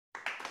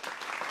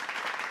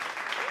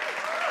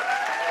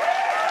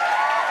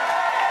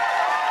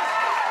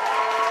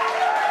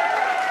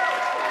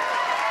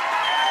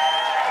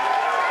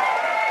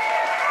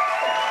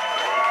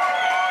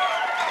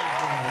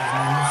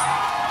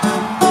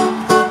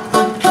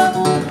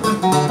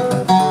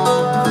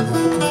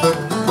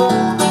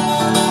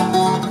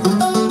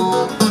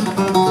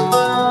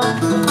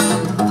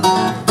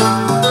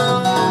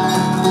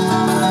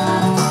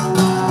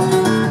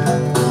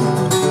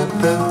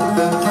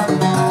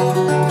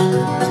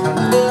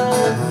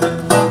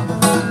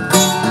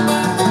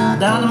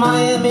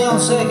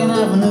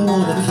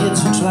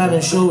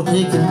and show what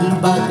they can do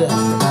about that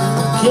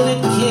Killer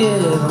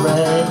Kid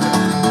rag.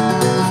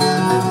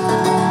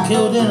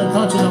 Killed in the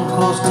country don't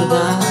cost a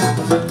dime.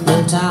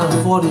 In town,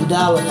 $40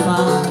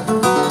 fine.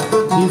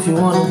 If you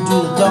want to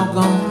do the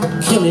doggone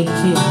Killer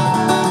Kid,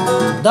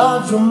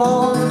 dodge your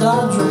mom,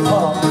 dodge your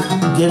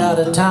pa. Get out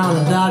of town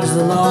and dodge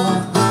the law.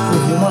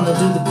 If you want to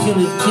do the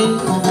Killer Kid,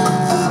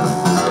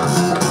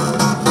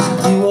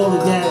 you only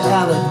got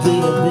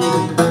alligator,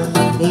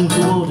 baby. Ain't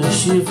too old to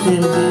shift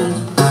in biz.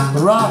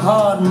 Rock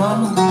hard,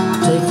 mama,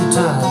 take your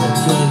time and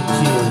kill a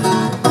kid.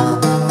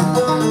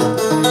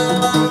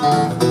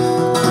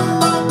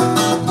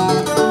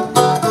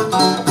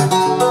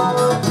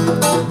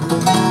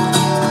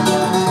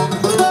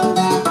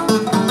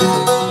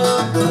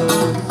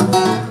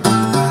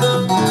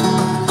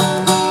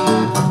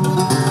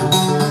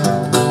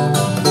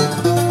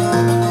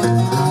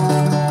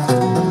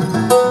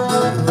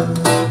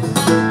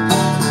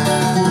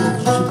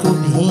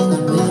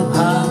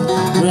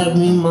 Grab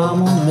me,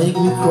 mama, make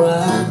me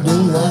cry, do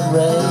not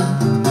rag.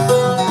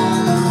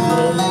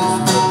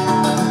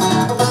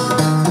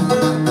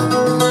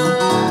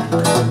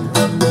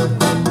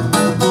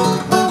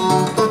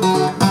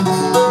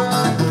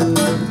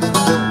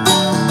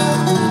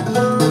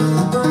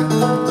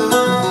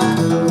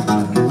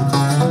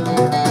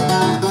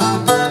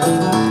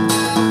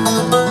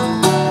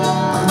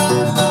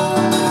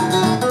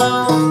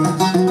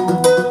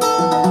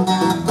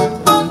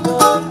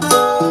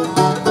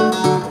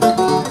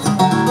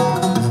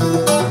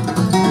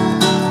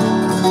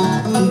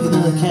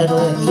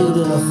 Cadillac, killed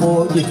in a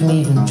Ford. You can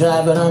even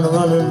drive it on a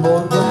running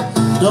board, but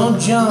don't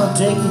jump,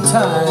 take your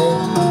time,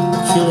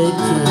 kill it,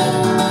 kid.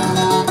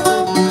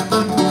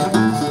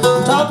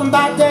 Talking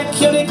about that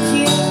Kill It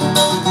Kid,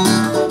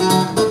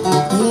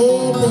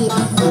 yeah, baby.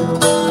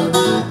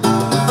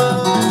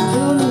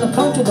 Killed in the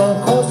country don't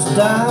cost a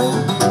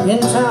dime. In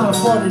town,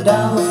 $40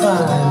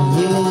 fine,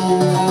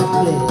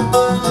 yeah, baby.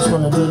 Just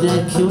wanna do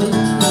that Kill It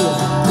Kid.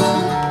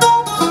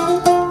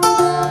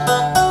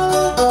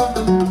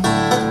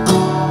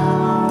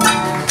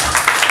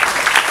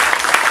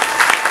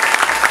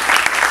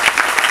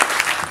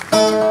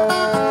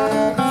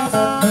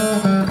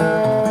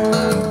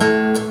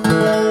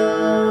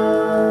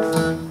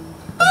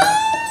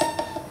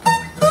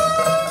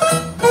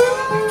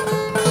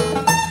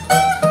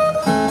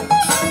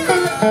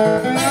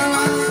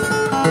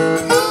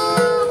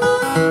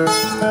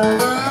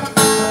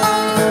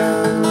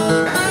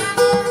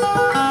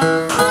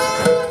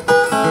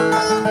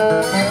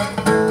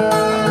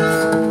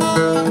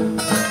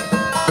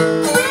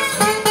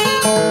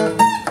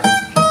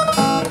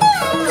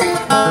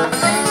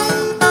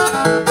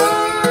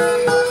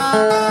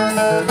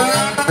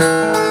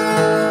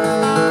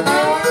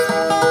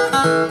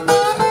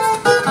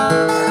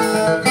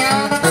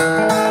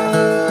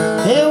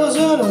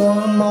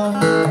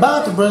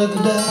 Break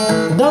of day.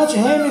 Don't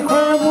you hear me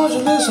crying? Won't you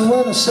listen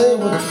when I say it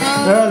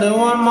early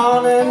one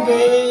morning,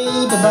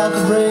 babe, about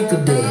the break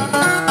of day.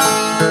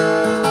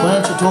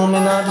 When she told me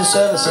not to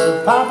sell, I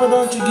said, Papa,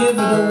 don't you give it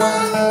away.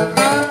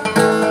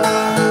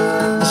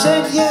 I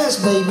said, yes,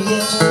 baby,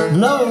 yes.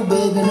 No,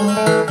 baby,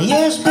 no.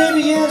 Yes,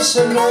 baby, yes.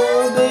 Said,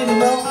 no, baby,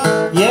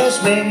 no. Yes,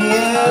 baby,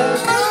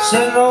 yes.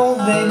 Said, no,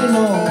 baby,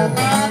 no.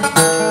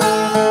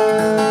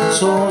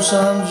 So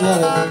some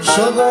jelly,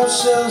 sugar,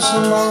 sell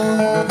some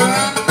more.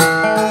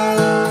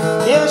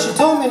 Yeah, she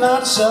told me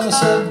not to sell. I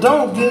said,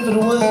 don't give it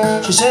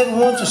away. She said,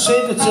 won't you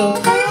save it till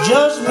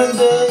Judgment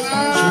Day?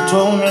 She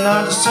told me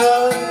not to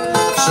sell it.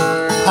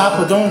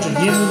 Papa, don't you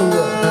give it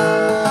away.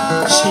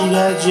 She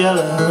got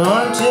jelly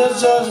until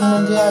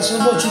Judgment Day. I said,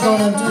 what you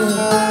gonna do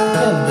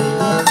then,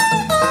 baby?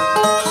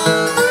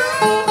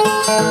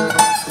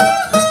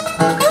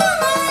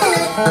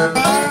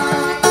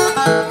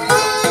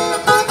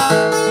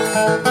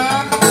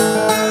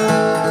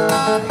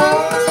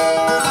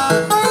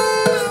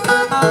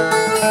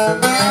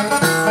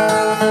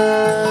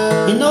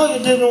 You know you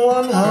didn't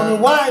want me, honey,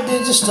 why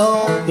did you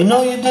stall? You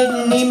know you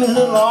didn't need me,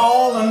 little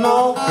all in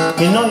all.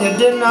 You know you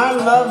did not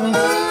love me,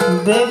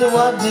 baby,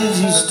 why did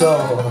you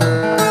stall?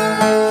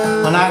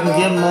 When I can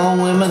get more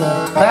women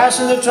and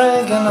passing the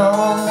drink and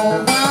all.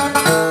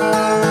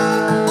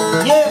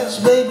 Yes,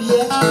 baby,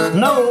 yes.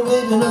 No,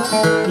 baby, no.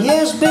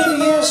 Yes, baby,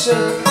 yes.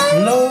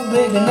 No,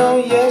 baby, no.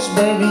 Yes,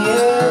 baby,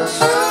 yes.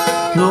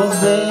 No,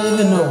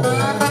 baby, no.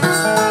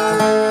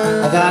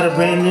 I got a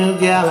brand new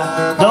gal,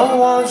 I don't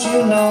want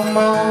you no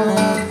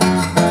more.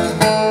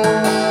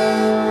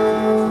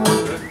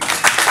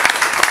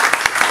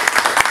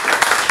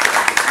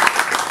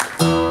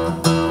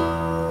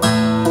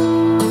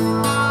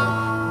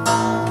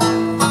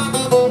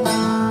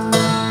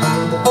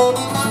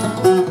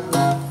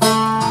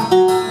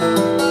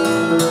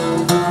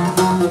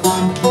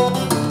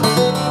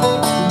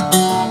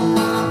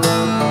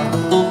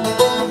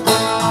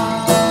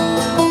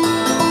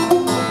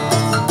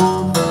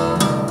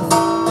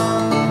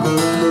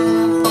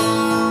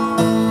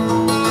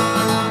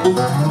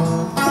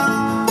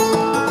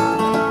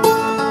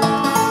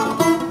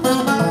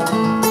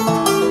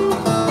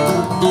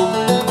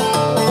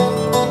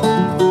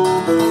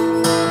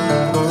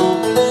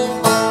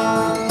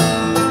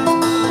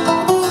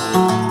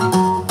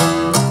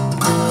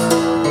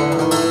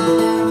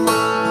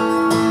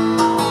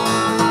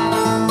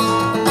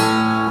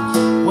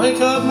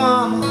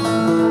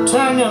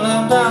 your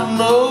lamp down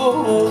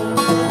low.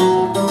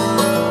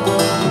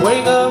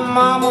 Wake up,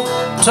 mama,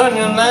 turn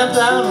your lamp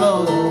down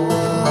low.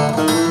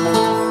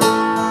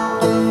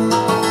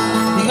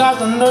 You got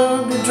the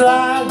nerve to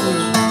drive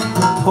this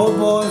poor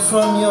boy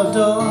from your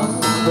door.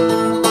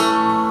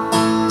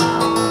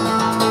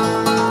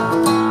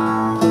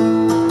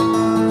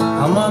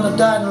 My mother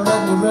died and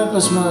left me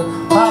reckless, my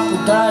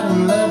papa died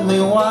and left me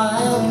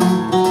wild.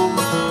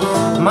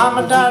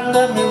 Mama died and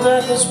left me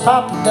reckless,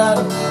 papa died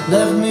and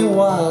left me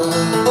wild.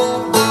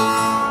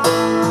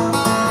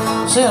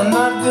 Say I'm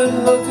not good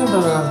looking,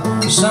 but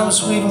I'm some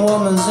sweet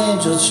woman's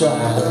angel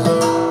child.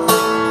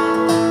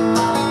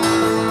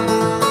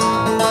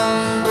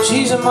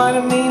 She's a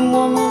mighty mean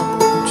woman,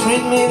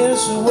 treat me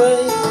this way.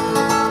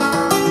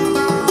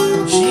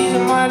 She's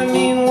a mighty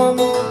mean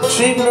woman,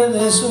 treat me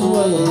this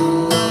way.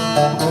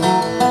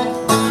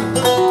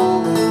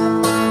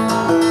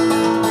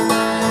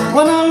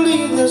 When I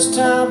leave this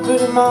town,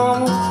 pretty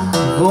mama,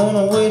 I'm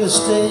going away to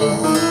stay.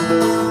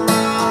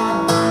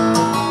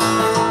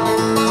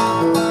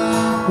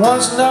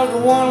 Once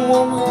loved one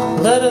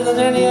woman better than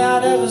any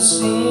I'd ever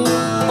seen.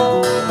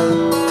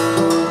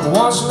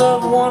 Once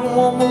loved one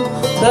woman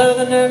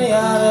better than any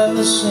I'd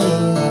ever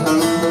seen.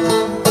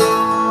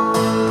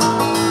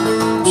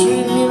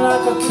 Treated me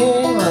like a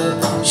king,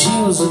 like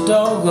she was a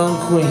doggone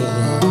queen.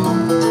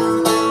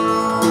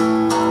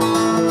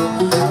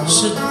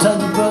 Should tell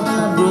your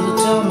brother, brother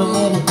tell me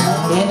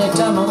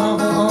anytime my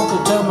uncle,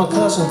 tell my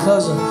cousin,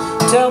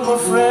 tell my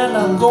friend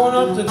I'm going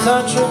up the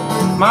country.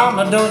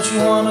 Mama, don't you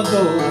wanna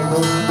go?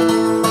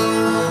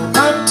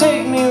 Might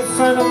take me a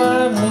friend of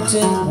mine, may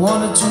take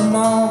one or two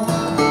more.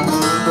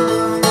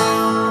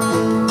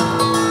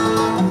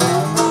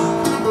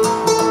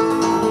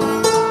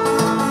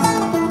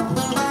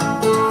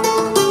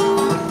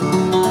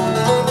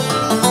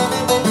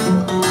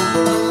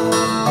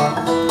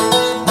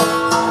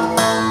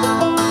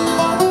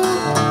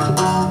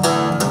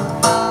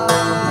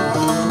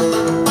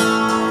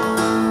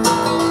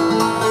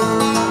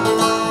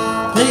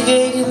 Big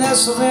 80 that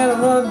Savannah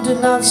run did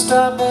not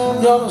stop.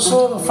 Y'all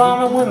sort of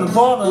farming when the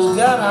borders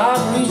got out,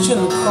 reach in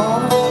the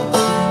corner.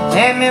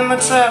 Hand me my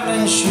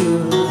traveling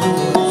shoes.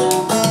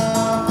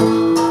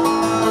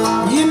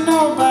 You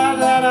know by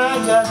that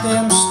I got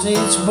them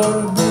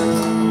Statesboro blues.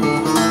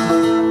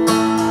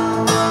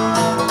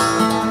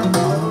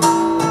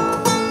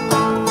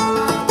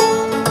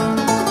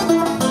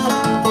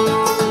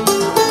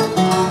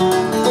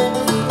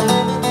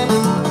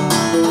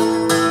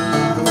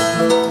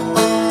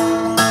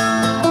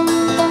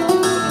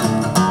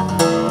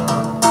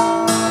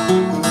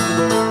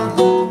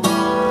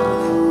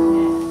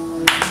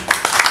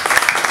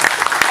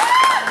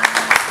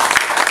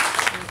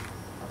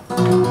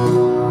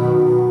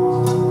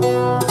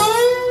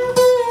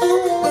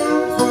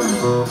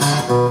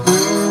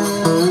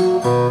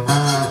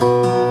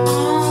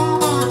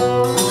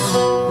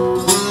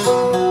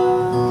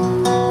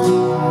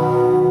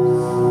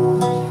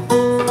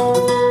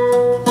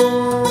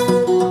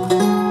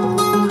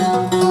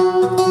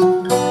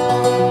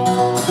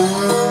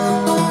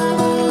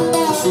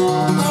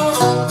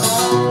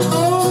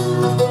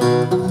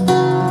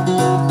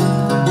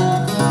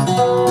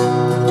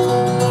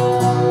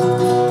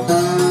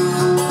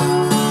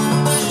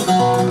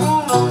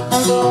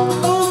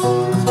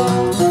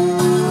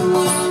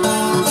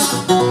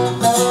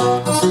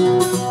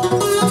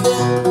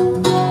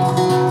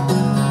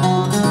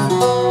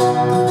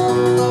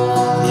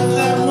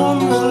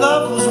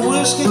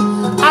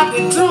 I'd be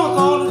drunk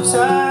all the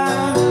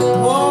time.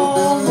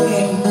 Oh,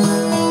 man.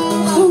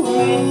 Ooh,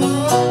 man.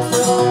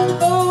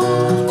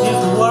 If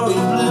the worry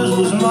blues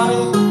was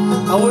money,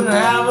 I wouldn't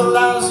have a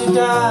lousy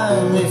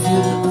dime. If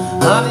you,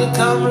 honey,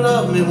 come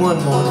love me one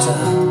more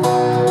time.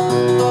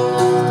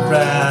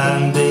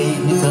 Crying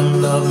baby,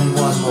 come love me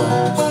one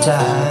more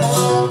time.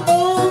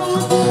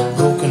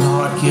 Broken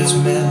heart gets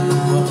mended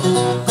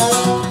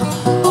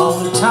all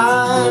the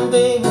time,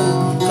 baby.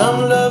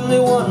 Come love me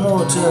one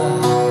more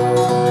time.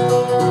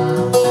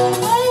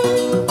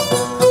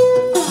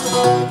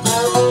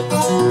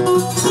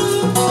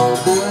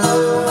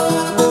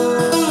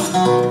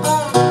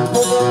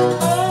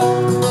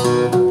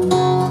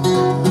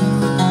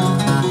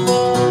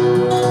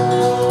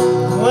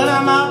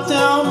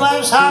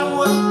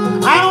 Highway,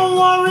 I don't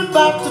worry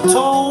about the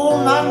toll,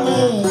 not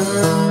me,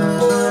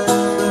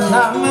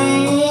 not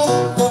me.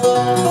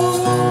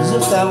 As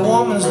if that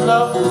woman's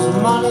love was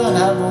money, I'd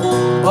have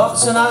more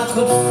bucks than I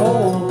could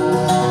afford.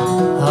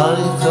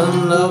 Honey,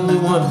 come love me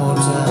one more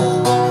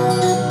time.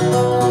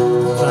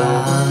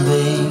 Crying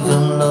baby,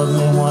 come love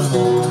me one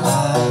more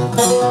time.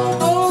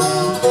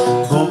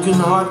 Broken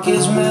heart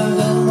gets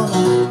mended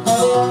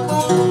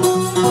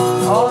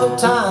all the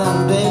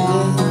time,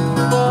 baby.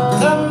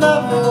 Come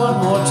love me one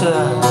more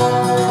time.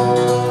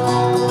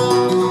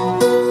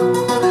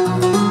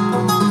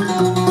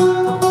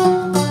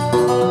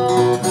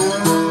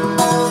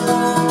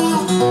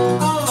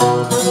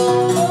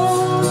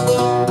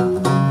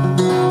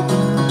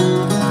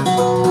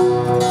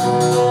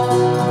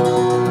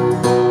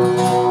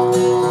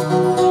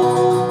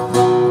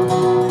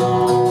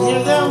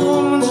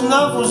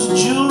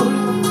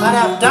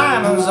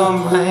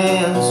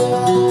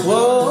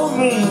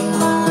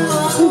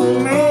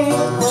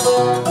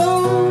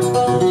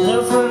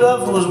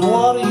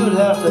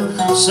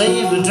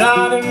 Save a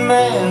drowning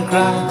man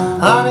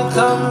crying, honey,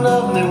 come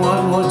love me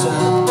one more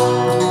time.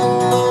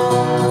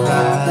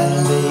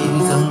 Crying, baby,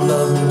 come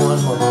love me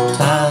one more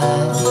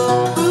time.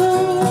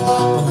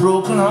 A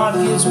broken heart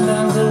gets me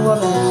down to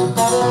what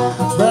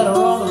is better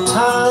all the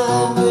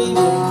time, baby,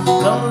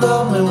 come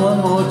love me one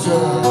more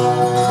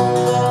time.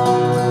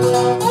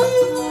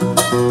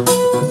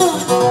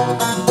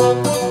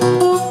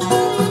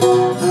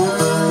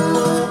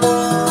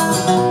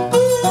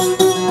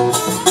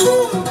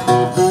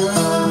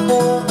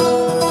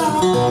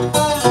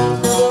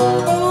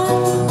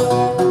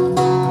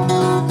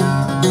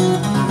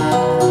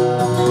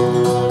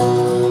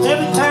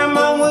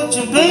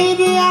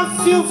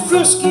 Feel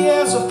frisky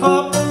as a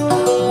pup.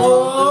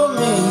 Oh,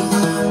 me,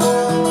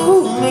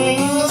 me.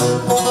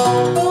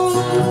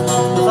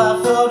 If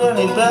I felt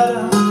any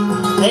better,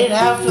 they'd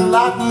have to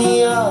lock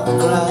me up,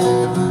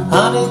 crying,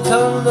 honey,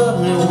 come love me.